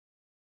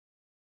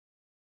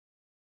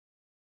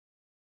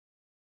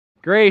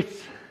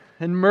Grace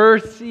and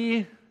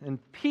mercy and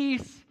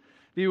peace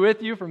be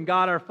with you from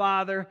God our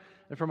Father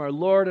and from our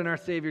Lord and our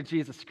Savior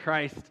Jesus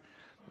Christ.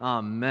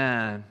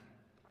 Amen.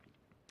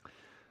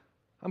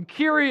 I'm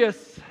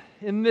curious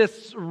in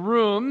this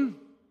room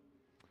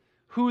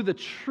who the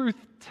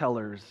truth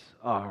tellers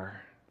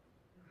are.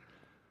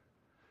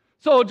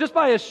 So just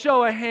by a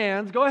show of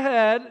hands, go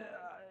ahead,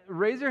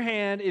 raise your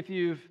hand if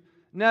you've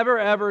never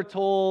ever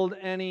told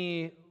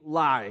any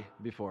lie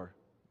before.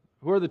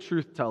 Who are the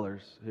truth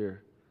tellers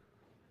here?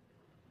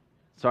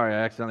 Sorry, I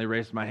accidentally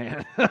raised my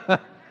hand.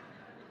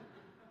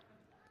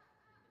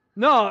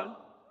 No,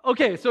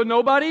 okay, so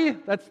nobody?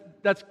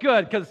 That's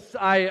good, because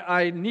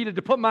I needed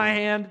to put my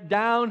hand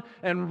down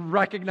and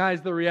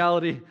recognize the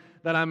reality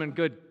that I'm in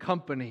good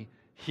company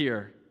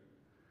here.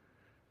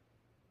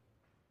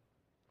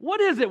 What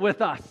is it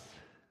with us?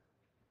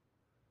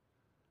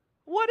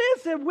 What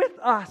is it with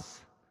us?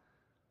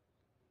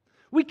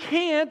 We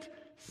can't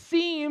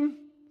seem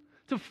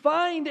to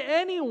find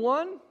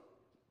anyone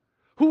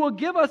who will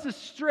give us a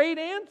straight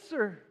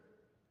answer.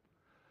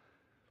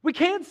 We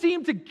can't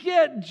seem to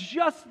get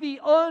just the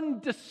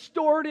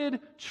undistorted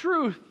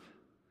truth.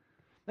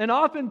 And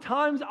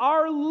oftentimes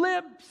our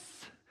lips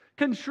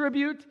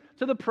contribute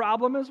to the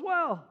problem as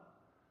well.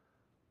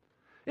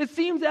 It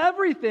seems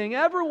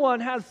everyone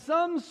has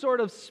some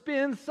sort of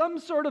spin, some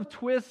sort of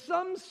twist,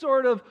 some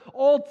sort of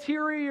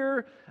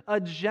ulterior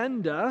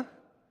agenda.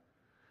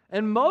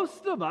 And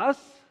most of us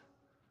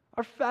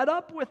are fed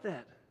up with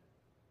it.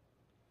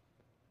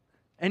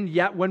 And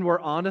yet when we're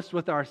honest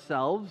with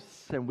ourselves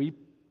and we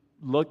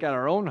look at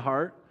our own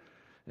heart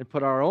and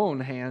put our own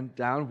hand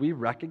down, we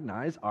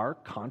recognize our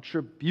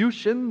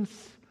contributions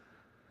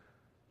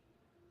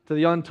to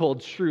the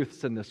untold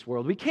truths in this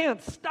world. We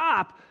can't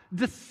stop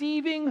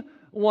deceiving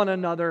one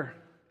another,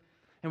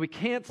 and we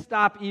can't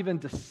stop even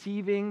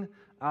deceiving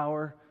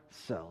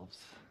ourselves.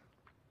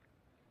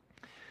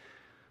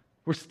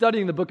 We're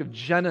studying the book of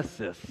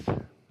Genesis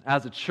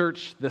as a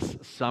church this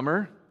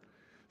summer.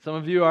 Some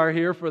of you are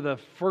here for the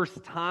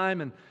first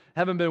time and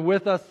haven't been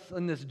with us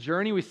on this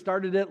journey. We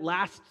started it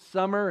last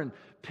summer and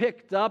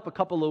picked up a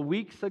couple of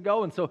weeks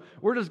ago. And so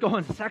we're just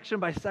going section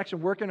by section,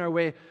 working our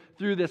way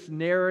through this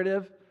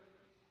narrative.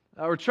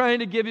 We're trying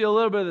to give you a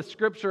little bit of the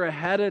scripture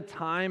ahead of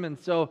time. And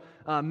so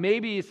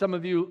maybe some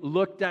of you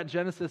looked at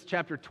Genesis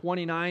chapter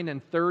 29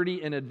 and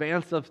 30 in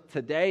advance of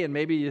today. And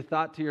maybe you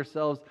thought to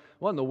yourselves,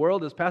 what in the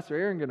world is Pastor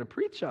Aaron going to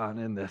preach on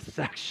in this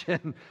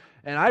section?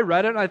 And I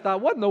read it and I thought,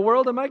 what in the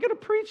world am I going to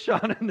preach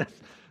on in this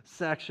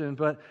section?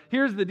 But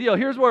here's the deal.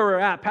 Here's where we're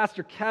at.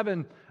 Pastor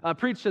Kevin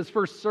preached his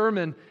first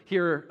sermon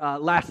here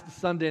last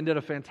Sunday and did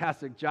a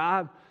fantastic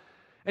job.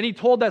 And he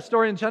told that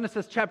story in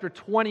Genesis chapter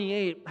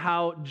 28,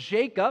 how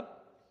Jacob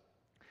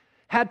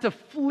had to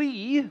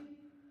flee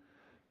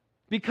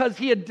because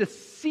he had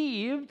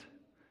deceived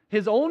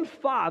his own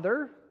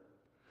father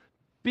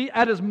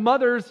at his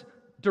mother's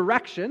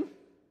direction.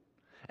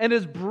 And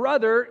his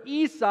brother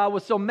Esau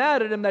was so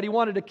mad at him that he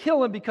wanted to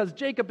kill him because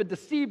Jacob had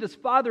deceived his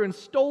father and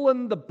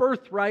stolen the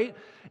birthright.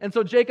 And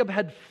so Jacob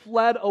had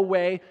fled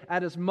away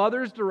at his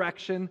mother's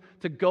direction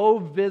to go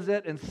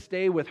visit and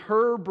stay with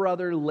her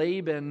brother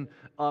Laban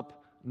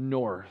up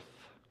north.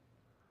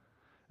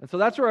 And so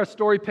that's where our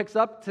story picks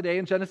up today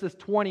in Genesis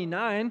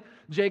 29.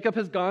 Jacob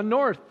has gone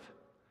north.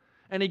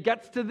 And he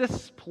gets to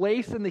this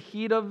place in the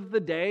heat of the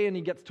day, and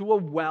he gets to a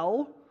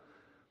well.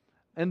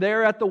 And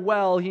there at the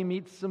well, he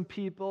meets some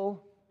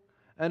people.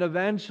 And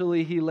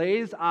eventually he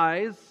lays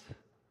eyes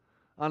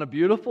on a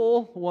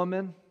beautiful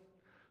woman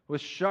with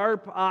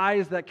sharp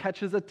eyes that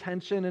catches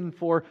attention. And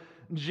for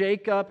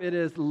Jacob, it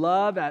is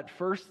love at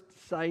first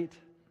sight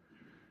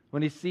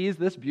when he sees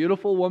this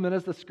beautiful woman,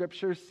 as the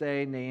scriptures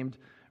say, named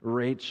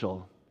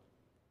Rachel.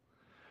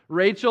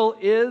 Rachel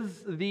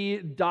is the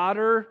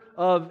daughter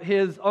of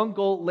his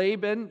uncle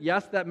Laban.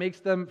 Yes, that makes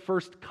them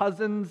first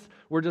cousins.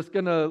 We're just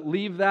going to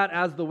leave that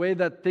as the way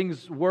that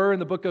things were in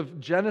the book of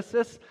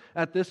Genesis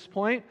at this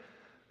point.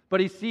 But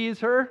he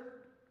sees her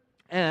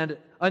and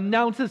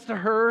announces to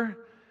her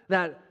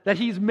that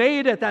he's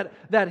made it,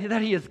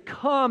 that he has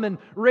come. And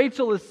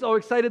Rachel is so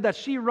excited that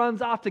she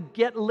runs off to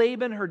get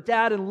Laban, her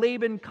dad, and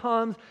Laban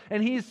comes.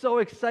 And he's so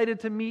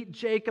excited to meet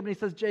Jacob. And he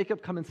says,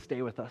 Jacob, come and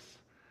stay with us.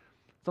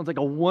 Sounds like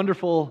a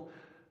wonderful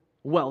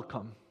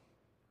welcome.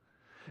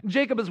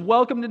 Jacob is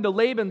welcomed into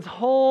Laban's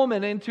home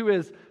and into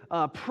his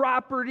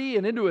property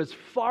and into his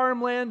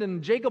farmland.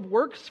 And Jacob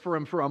works for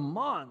him for a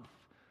month.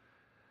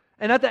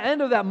 And at the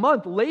end of that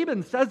month,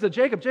 Laban says to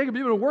Jacob, Jacob,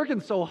 you've been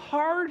working so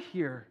hard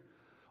here.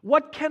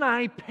 What can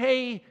I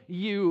pay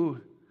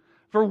you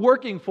for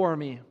working for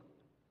me?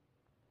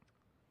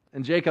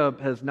 And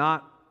Jacob has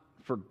not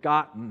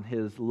forgotten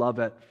his love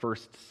at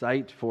first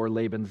sight for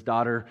Laban's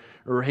daughter,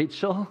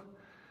 Rachel.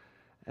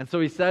 And so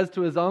he says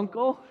to his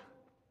uncle,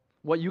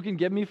 what you can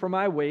give me for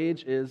my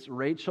wage is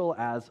Rachel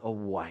as a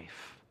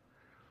wife.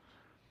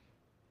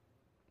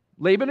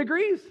 Laban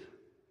agrees.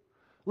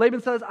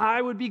 Laban says,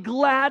 I would be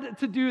glad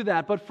to do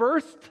that. But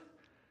first,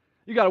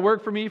 you got to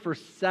work for me for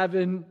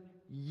 7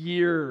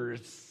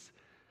 years.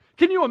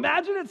 Can you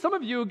imagine it? Some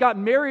of you got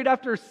married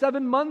after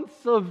 7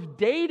 months of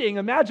dating.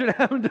 Imagine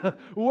having to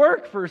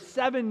work for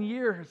 7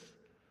 years.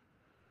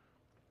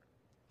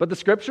 But the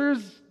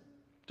scriptures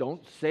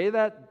don't say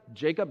that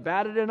Jacob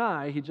batted an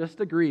eye. He just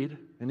agreed,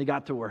 and he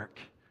got to work.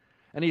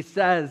 And he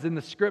says in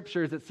the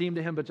scriptures, it seemed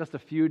to him but just a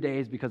few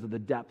days because of the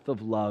depth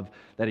of love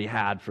that he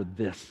had for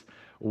this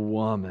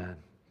woman.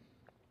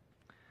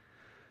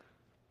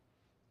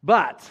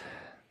 But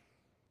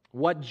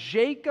what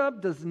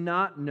Jacob does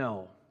not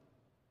know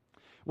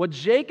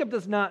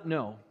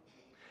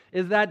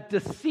is that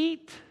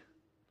deceit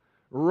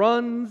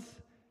runs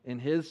in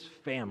his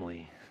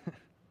family.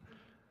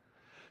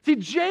 See,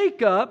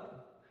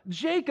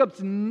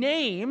 Jacob's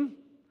name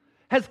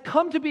has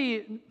come to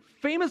be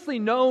famously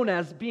known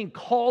as being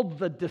called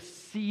the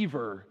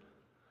deceiver.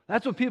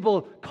 That's what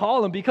people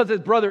call him because his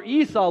brother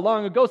Esau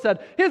long ago said,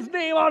 his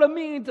name ought to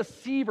mean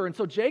deceiver. And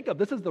so Jacob,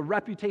 this is the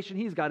reputation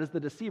he's got as the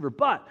deceiver.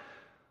 But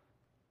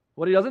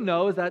what he doesn't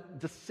know is that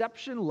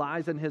deception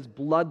lies in his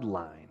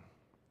bloodline.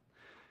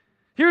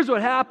 Here's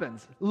what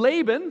happens.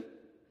 Laban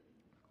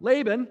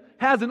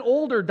has an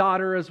older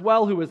daughter as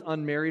well who is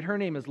unmarried. Her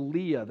name is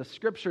Leah. The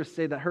scriptures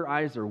say that her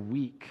eyes are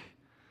weak.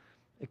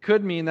 It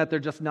could mean that they're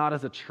just not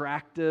as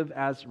attractive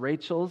as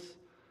Rachel's.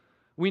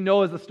 We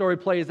know as the story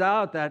plays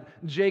out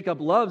that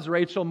Jacob loves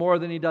Rachel more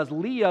than he does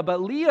Leah, but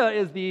Leah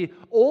is the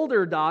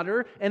older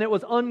daughter, and it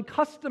was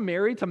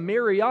uncustomary to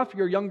marry off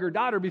your younger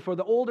daughter before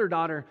the older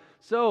daughter.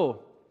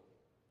 So,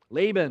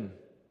 Laban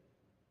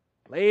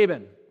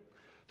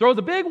throws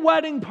a big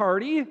wedding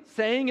party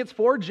saying it's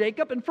for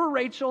Jacob and for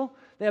Rachel.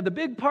 They have the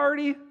big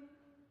party.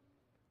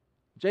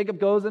 Jacob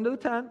goes into the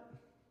tent.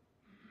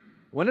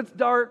 When it's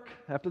dark,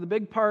 after the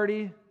big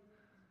party,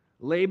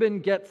 Laban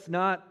gets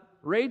not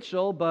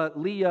Rachel, but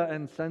Leah,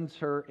 and sends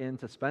her in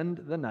to spend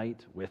the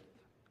night with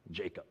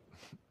Jacob.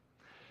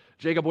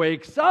 Jacob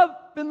wakes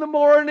up in the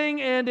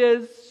morning and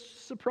is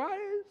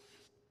surprised,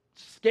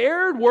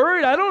 scared,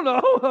 worried, I don't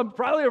know,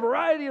 probably a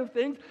variety of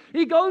things.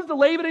 He goes to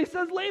Laban and he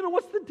says, Laban,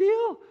 what's the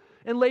deal?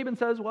 And Laban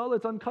says, well,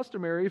 it's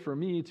uncustomary for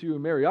me to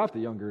marry off the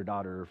younger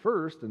daughter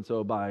first, and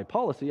so by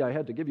policy I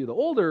had to give you the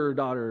older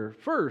daughter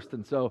first,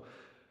 and so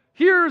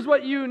here's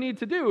what you need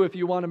to do if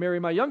you want to marry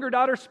my younger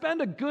daughter.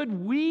 Spend a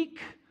good week,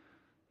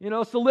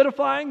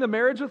 solidifying the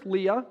marriage with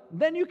Leah.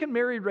 Then you can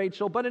marry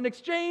Rachel. But in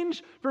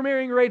exchange for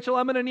marrying Rachel,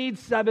 I'm going to need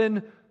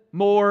 7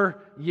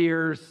 more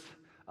years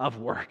of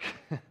work.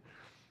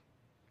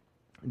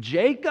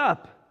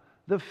 Jacob,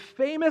 the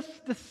famous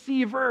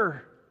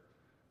deceiver,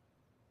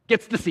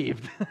 gets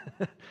deceived.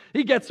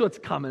 He gets what's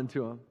coming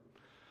to him.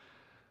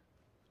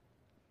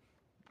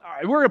 All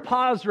right, we're going to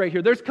pause right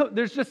here.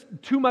 There's just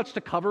too much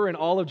to cover in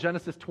all of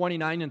Genesis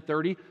 29 and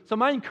 30. So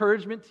my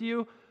encouragement to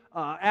you,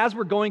 as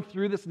we're going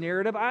through this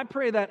narrative, I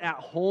pray that at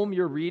home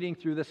you're reading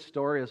through this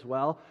story as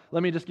well.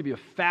 Let me just give you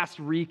a fast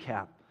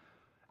recap.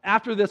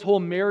 After this whole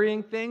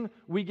marrying thing,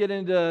 we get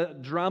into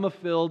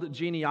drama-filled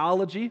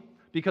genealogy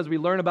because we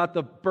learn about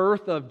the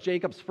birth of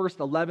Jacob's first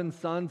 11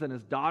 sons and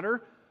his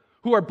daughter,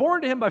 who are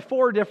born to him by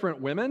 4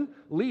 different women: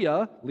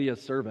 Leah,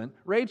 Leah's servant;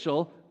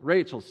 Rachel,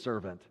 Rachel's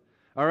servant.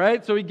 All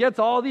right, so he gets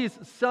all these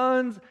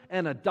sons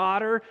and a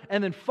daughter,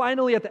 and then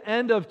finally at the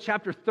end of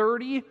chapter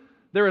 30,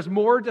 there is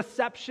more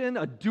deception,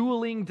 a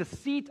dueling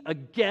deceit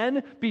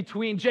again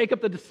between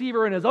Jacob the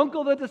deceiver and his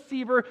uncle the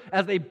deceiver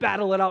as they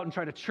battle it out and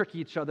try to trick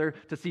each other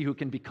to see who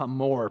can become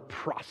more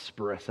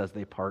prosperous as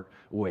they part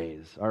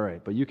ways. All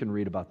right, but you can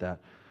read about that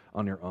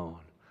on your own.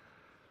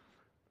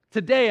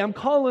 Today, I'm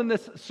calling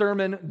this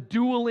sermon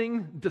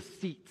Dueling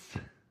Deceits.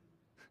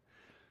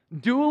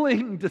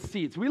 Dueling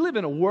Deceits. We live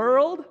in a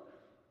world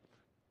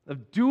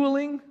of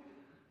dueling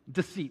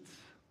deceits.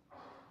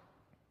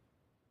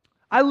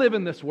 I live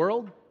in this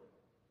world.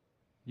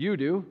 You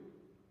do.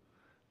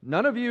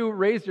 None of you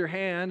raised your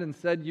hand and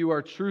said you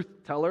are truth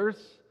tellers,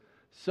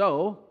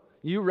 so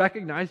you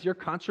recognize your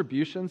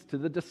contributions to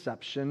the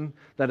deception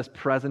that is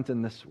present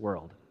in this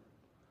world.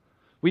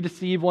 We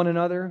deceive one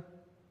another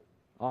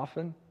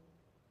often,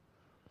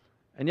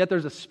 and yet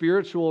there's a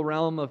spiritual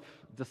realm of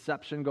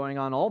deception going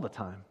on all the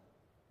time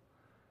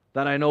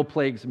that I know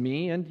plagues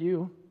me and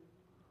you.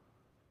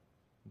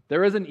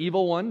 There is an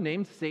evil one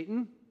named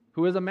Satan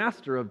who is a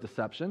master of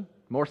deception,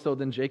 more so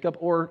than Jacob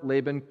or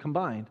Laban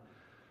combined.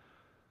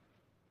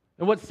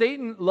 And what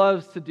Satan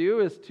loves to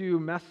do is to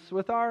mess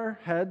with our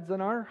heads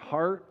and our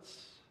hearts,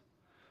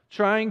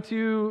 trying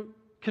to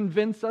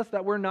convince us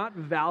that we're not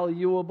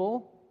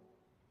valuable,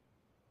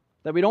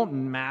 that we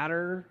don't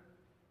matter,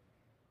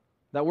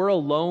 that we're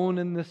alone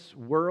in this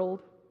world,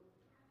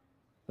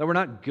 that we're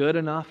not good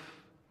enough.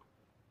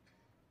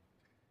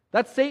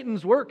 That's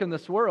Satan's work in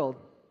this world.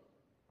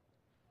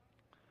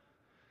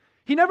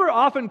 He never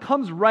often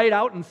comes right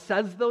out and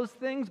says those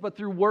things, but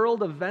through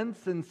world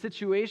events and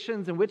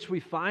situations in which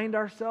we find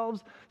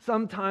ourselves,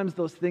 sometimes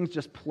those things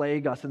just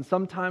plague us, and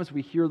sometimes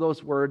we hear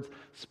those words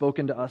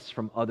spoken to us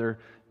from other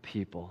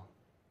people.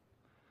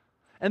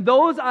 And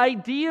those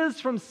ideas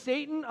from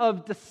Satan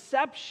of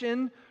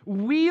deception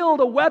wield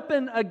a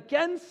weapon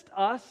against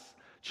us,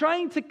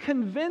 trying to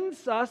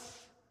convince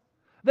us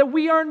That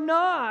we are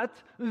not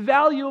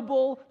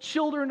valuable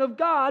children of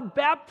God,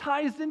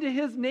 baptized into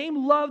His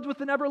name, loved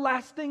with an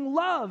everlasting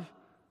love.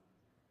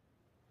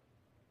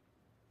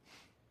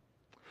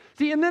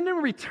 See, and then in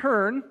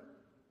return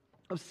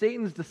of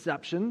Satan's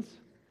deceptions,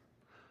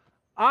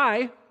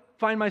 I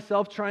find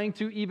myself trying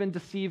to even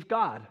deceive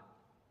God.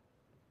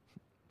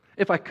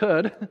 If I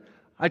could,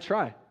 I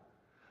try.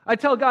 I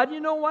tell God,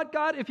 you know what,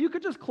 God, if you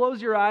could just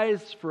close your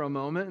eyes for a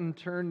moment and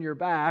turn your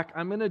back,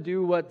 I'm going to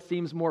do what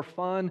seems more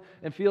fun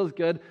and feels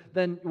good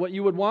than what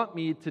you would want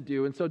me to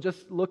do. And so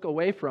just look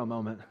away for a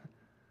moment.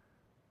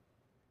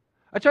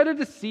 I try to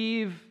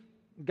deceive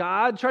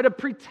God, try to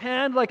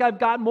pretend like I've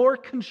got more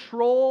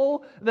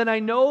control than I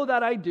know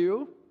that I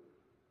do.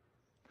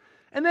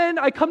 And then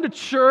I come to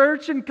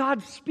church and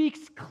God speaks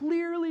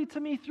clearly to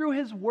me through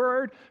His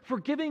Word,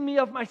 forgiving me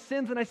of my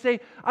sins. And I say,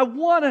 I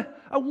want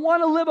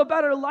to live a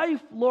better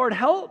life, Lord,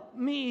 help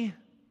me.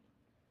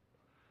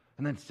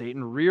 And then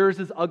Satan rears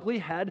his ugly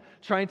head,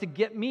 trying to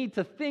get me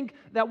to think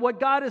that what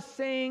God is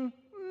saying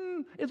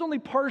is only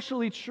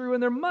partially true,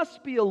 and there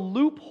must be a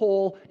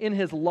loophole in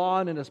His law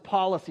and in His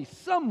policy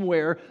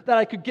somewhere that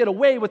I could get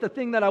away with the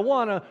thing that I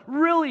want to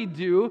really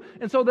do.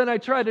 And so then I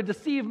try to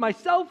deceive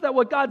myself that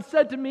what God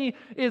said to me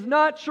is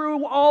not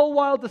true, all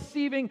while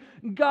deceiving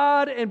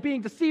God and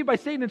being deceived by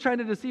Satan and trying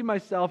to deceive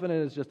myself, and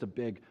it is just a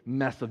big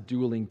mess of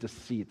dueling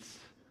deceits.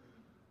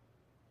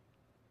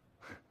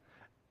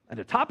 And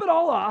to top it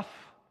all off,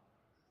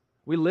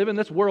 we live in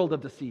this world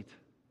of deceit,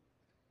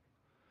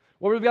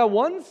 where we've got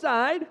one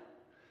side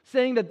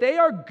saying that they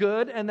are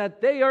good and that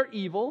they are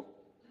evil.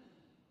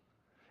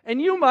 And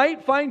you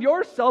might find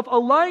yourself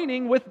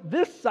aligning with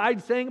this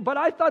side saying, but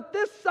I thought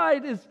this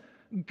side is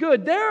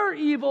good, they're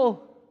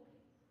evil.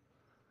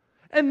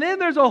 And then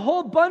there's a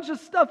whole bunch of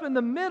stuff in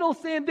the middle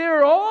saying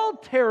they're all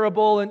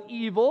terrible and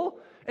evil,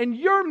 and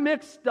you're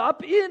mixed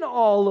up in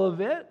all of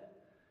it.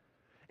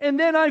 And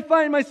then I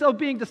find myself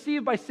being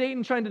deceived by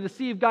Satan, trying to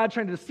deceive God,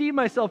 trying to deceive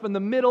myself in the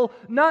middle,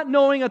 not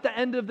knowing at the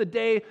end of the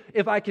day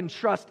if I can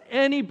trust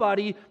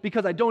anybody,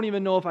 because I don't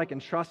even know if I can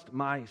trust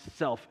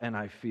myself. And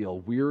I feel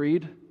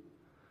wearied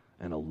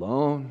and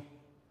alone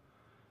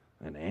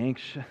and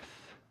anxious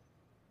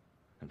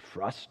and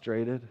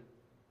frustrated.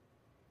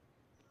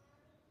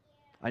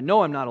 I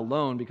know I'm not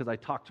alone because I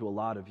talk to a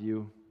lot of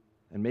you,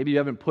 and maybe you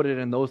haven't put it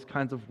in those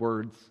kinds of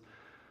words,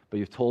 but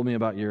you've told me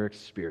about your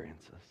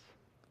experiences.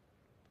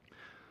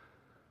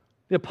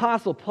 The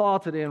Apostle Paul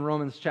today in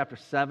Romans chapter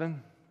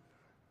 7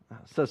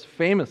 says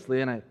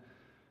famously, and I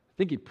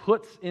think he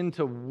puts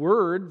into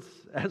words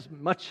as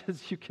much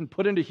as you can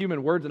put into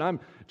human words, and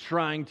I'm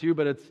trying to,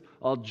 but it's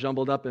all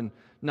jumbled up and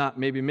not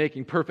maybe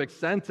making perfect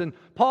sense. And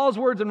Paul's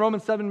words in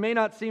Romans 7 may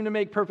not seem to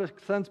make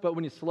perfect sense, but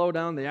when you slow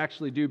down, they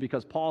actually do,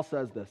 because Paul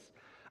says this: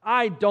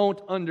 I don't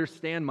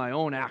understand my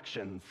own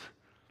actions.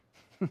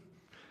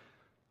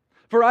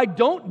 For I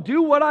don't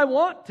do what I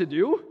want to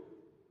do,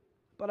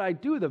 but I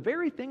do the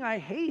very thing I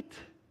hate.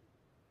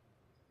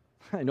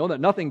 I know that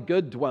nothing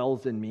good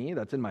dwells in me,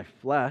 that's in my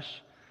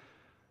flesh.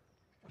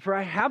 For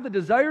I have the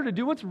desire to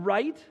do what's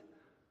right,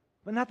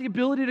 but not the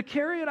ability to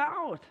carry it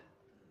out.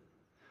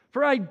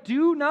 For I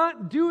do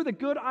not do the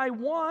good I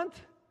want,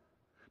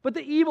 but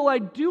the evil I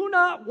do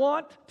not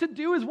want to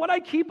do is what I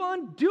keep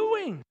on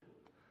doing.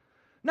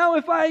 Now,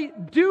 if I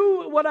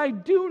do what I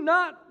do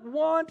not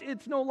want,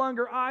 it's no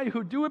longer I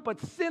who do it,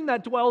 but sin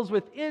that dwells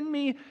within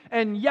me.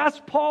 And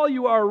yes, Paul,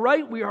 you are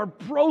right. We are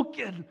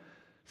broken,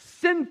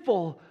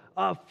 sinful,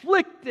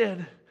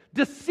 afflicted,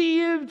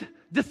 deceived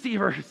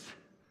deceivers.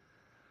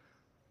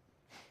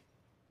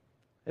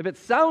 If it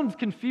sounds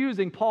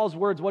confusing, Paul's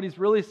words, what he's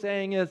really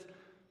saying is,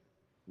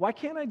 why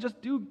can't I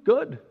just do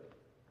good?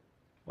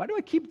 Why do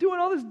I keep doing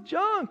all this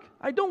junk?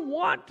 I don't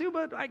want to,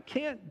 but I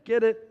can't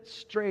get it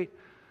straight.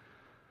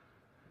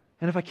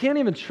 And if I can't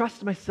even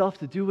trust myself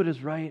to do what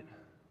is right,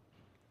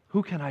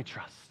 who can I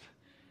trust?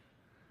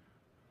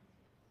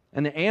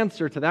 And the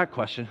answer to that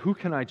question, who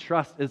can I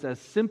trust, is as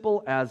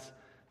simple as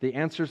the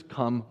answers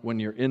come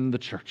when you're in the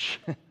church.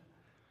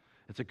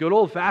 It's a good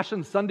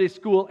old-fashioned Sunday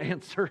school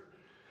answer.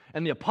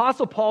 And the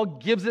Apostle Paul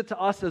gives it to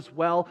us as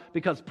well,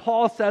 because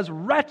Paul says,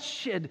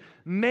 wretched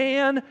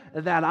man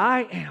that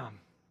I am,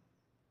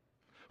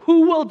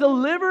 who will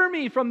deliver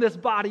me from this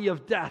body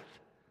of death?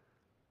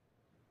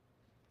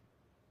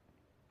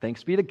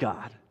 Thanks be to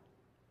God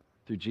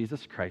through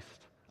Jesus Christ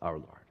our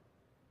Lord.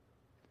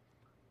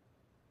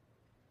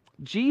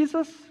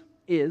 Jesus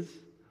is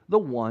the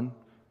one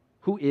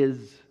who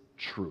is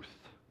truth.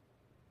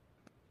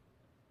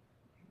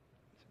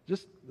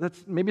 Just,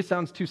 that maybe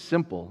sounds too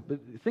simple, but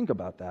think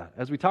about that.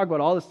 As we talk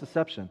about all this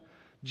deception,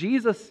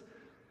 Jesus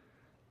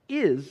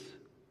is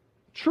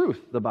truth,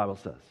 the Bible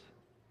says.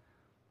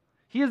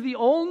 He is the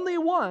only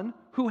one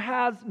who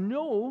has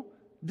no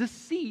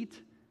deceit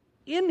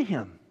in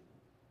him.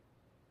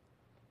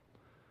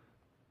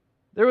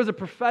 There was a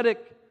prophetic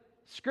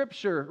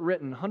scripture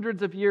written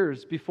hundreds of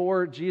years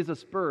before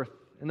Jesus' birth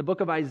in the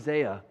book of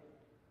Isaiah,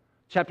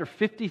 chapter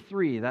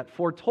 53, that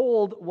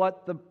foretold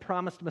what the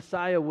promised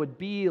Messiah would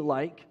be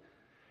like.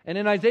 And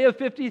in Isaiah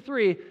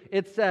 53,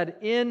 it said,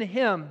 in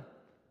him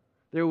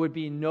there would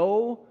be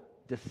no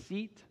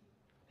deceit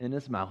in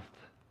his mouth.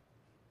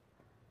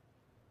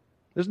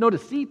 There's no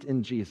deceit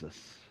in Jesus.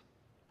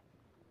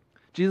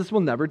 Jesus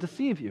will never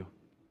deceive you.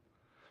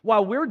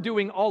 While we're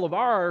doing all of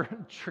our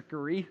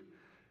trickery,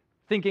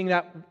 thinking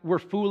that we're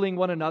fooling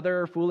one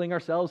another, fooling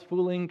ourselves,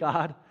 fooling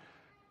God,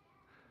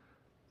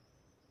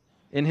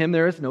 in him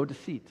there is no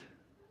deceit.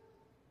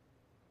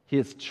 He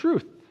is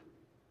truth.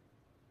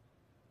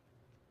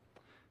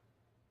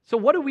 So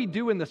what do we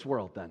do in this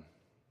world then?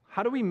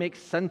 How do we make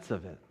sense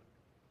of it?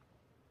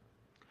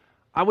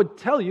 I would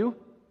tell you,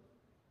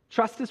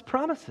 trust his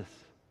promises.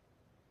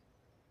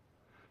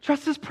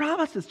 Trust his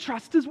promises.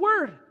 Trust his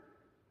word.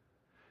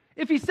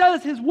 If he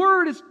says his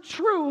word is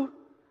true,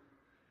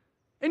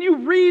 and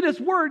you read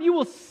his word, you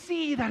will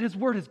see that his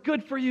word is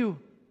good for you.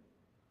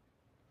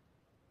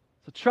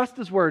 So trust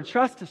his word,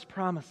 trust his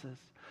promises.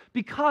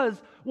 Because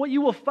what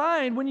you will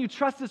find when you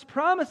trust his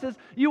promises,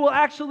 you will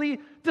actually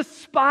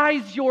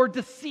despise your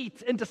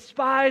deceit and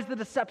despise the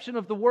deception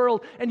of the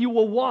world, and you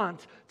will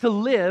want to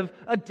live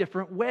a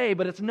different way.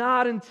 But it's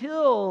not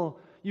until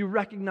you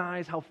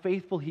recognize how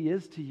faithful he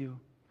is to you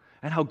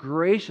and how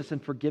gracious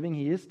and forgiving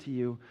he is to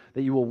you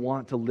that you will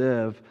want to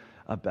live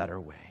a better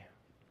way.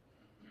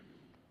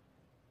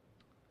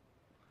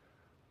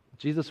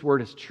 Jesus'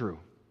 word is true.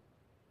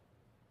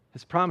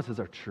 His promises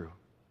are true.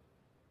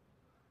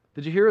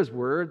 Did you hear his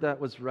word that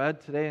was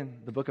read today in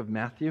the book of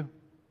Matthew?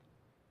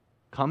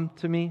 Come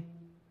to me,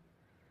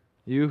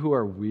 you who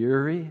are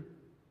weary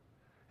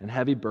and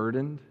heavy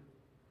burdened,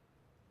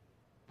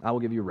 I will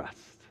give you rest.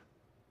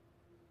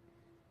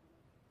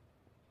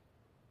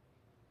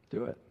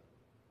 Do it.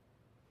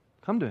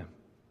 Come to him.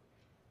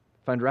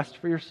 Find rest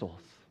for your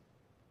souls.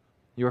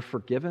 You are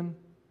forgiven,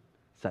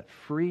 set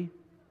free.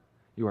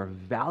 You are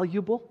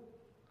valuable.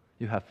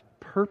 You have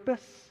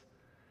purpose.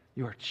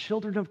 You are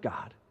children of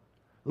God,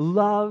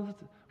 loved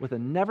with a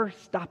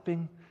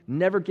never-stopping,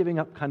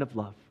 never-giving-up kind of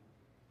love.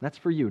 That's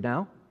for you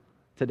now,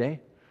 today,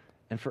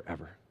 and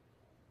forever.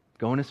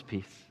 Go in his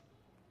peace.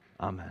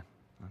 Amen.